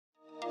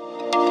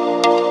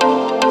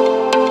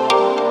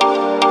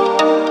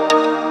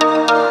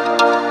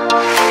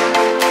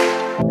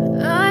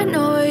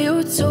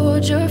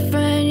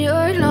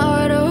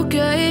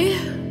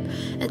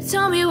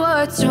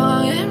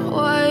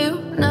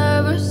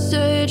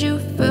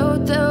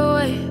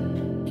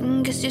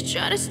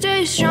you're trying to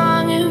stay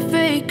strong and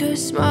fake a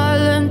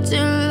smile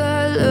until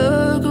I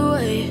look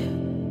away.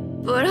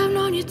 But I've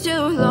known you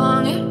too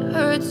long, it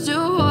hurts to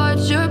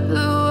watch your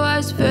blue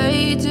eyes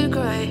fade to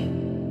gray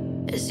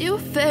as you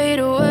fade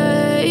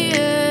away,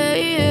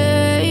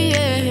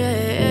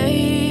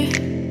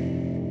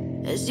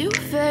 as you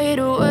fade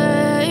away.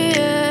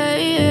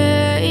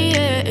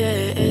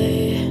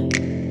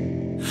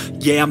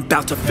 Yeah, I'm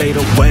about to fade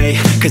away,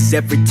 cause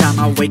every time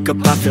I wake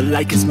up I feel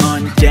like it's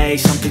Monday.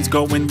 Something's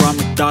going wrong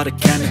with all the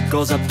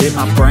chemicals up in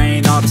my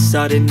brain. All of a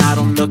sudden I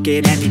don't look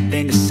at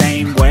anything the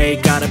same way.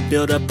 Got a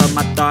buildup of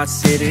my thoughts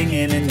sitting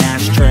in an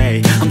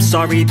ashtray. I'm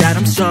sorry that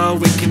I'm so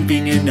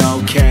inconvenient,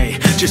 okay.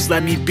 Just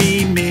let me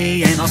be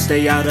me and I'll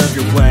stay out of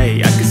your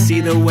way. I can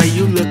see the way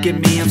you look at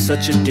me, I'm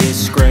such a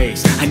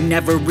disgrace. I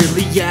never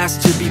really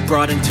asked to be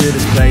brought into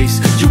this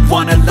place. You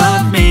wanna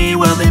love me?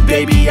 Well then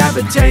baby I have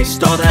a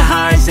taste. All the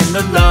highs and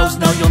the lows,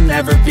 no you'll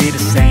never be the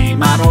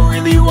same. I don't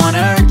really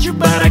wanna hurt you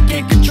but I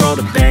can't control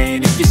the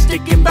pain. If you're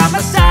sticking by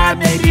my side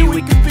maybe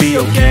we could be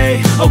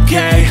okay.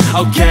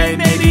 Okay,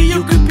 maybe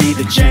you could be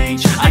the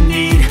change I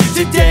need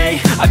today.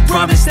 I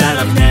promise that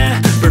I've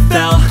never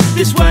felt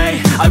this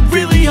way. I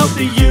really hope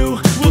that you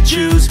will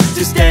choose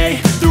to stay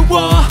through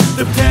all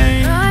the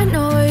pain. I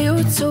know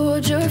you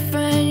told your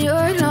friend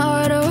you're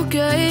not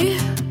okay,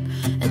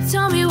 and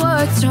tell me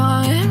what's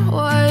wrong and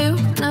why you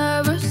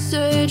never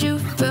said you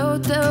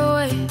felt that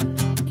way.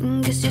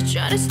 Guess you're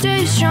trying to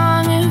stay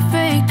strong and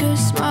fake a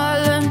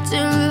smile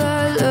until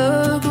I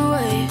look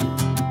away.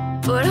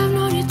 But I've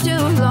known you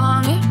too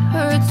long, it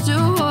hurts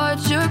to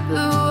watch your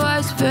blue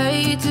eyes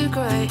fade to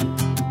gray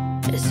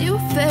as you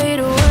fade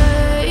away,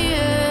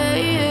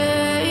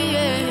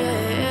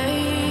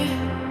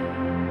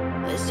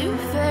 as you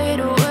fade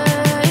away,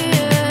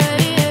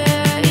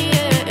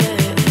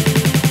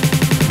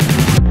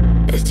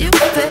 as you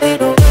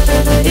fade away.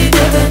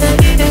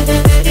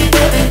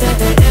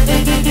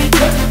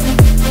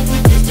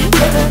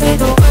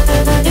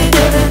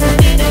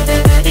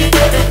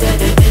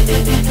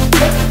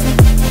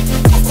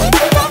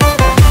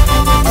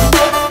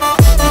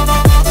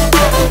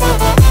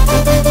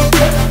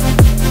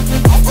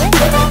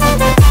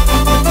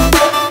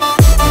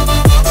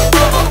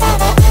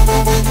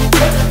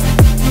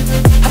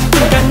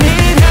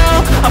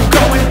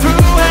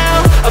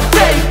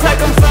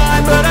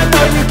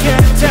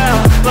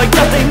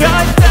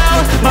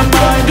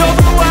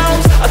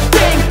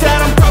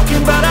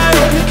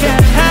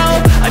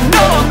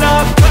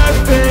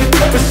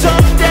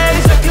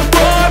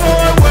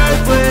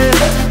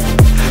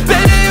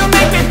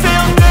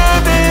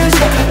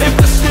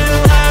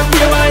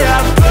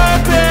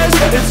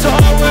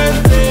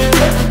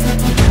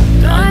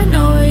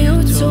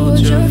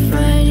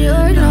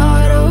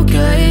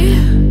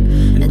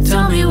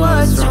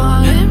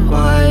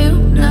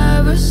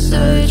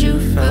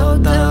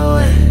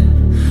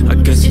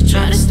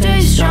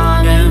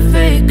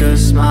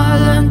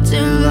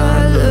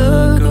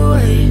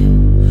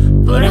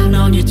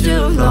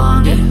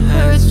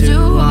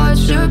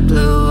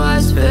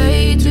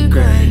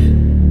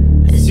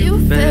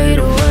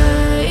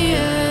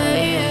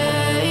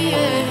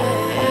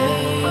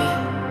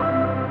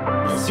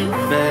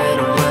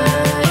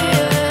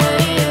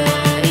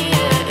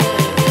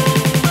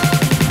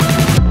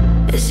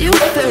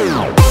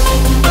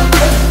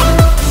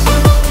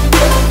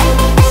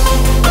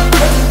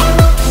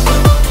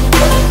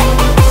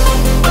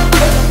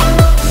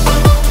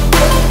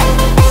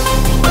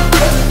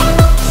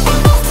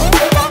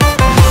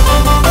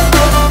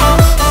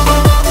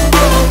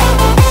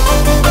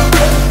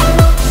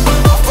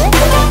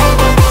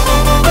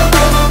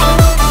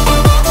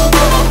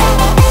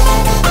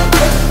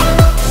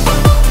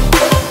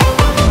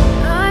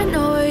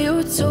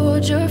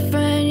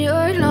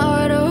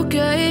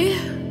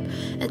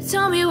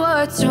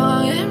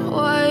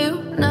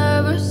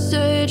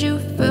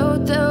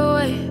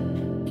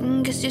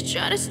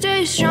 Trying to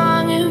stay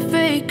strong and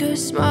fake a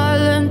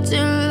smile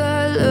until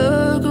I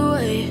look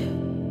away.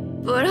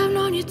 But I've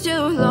known you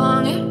too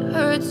long, it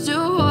hurts to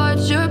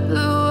watch your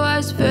blue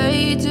eyes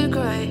fade to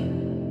gray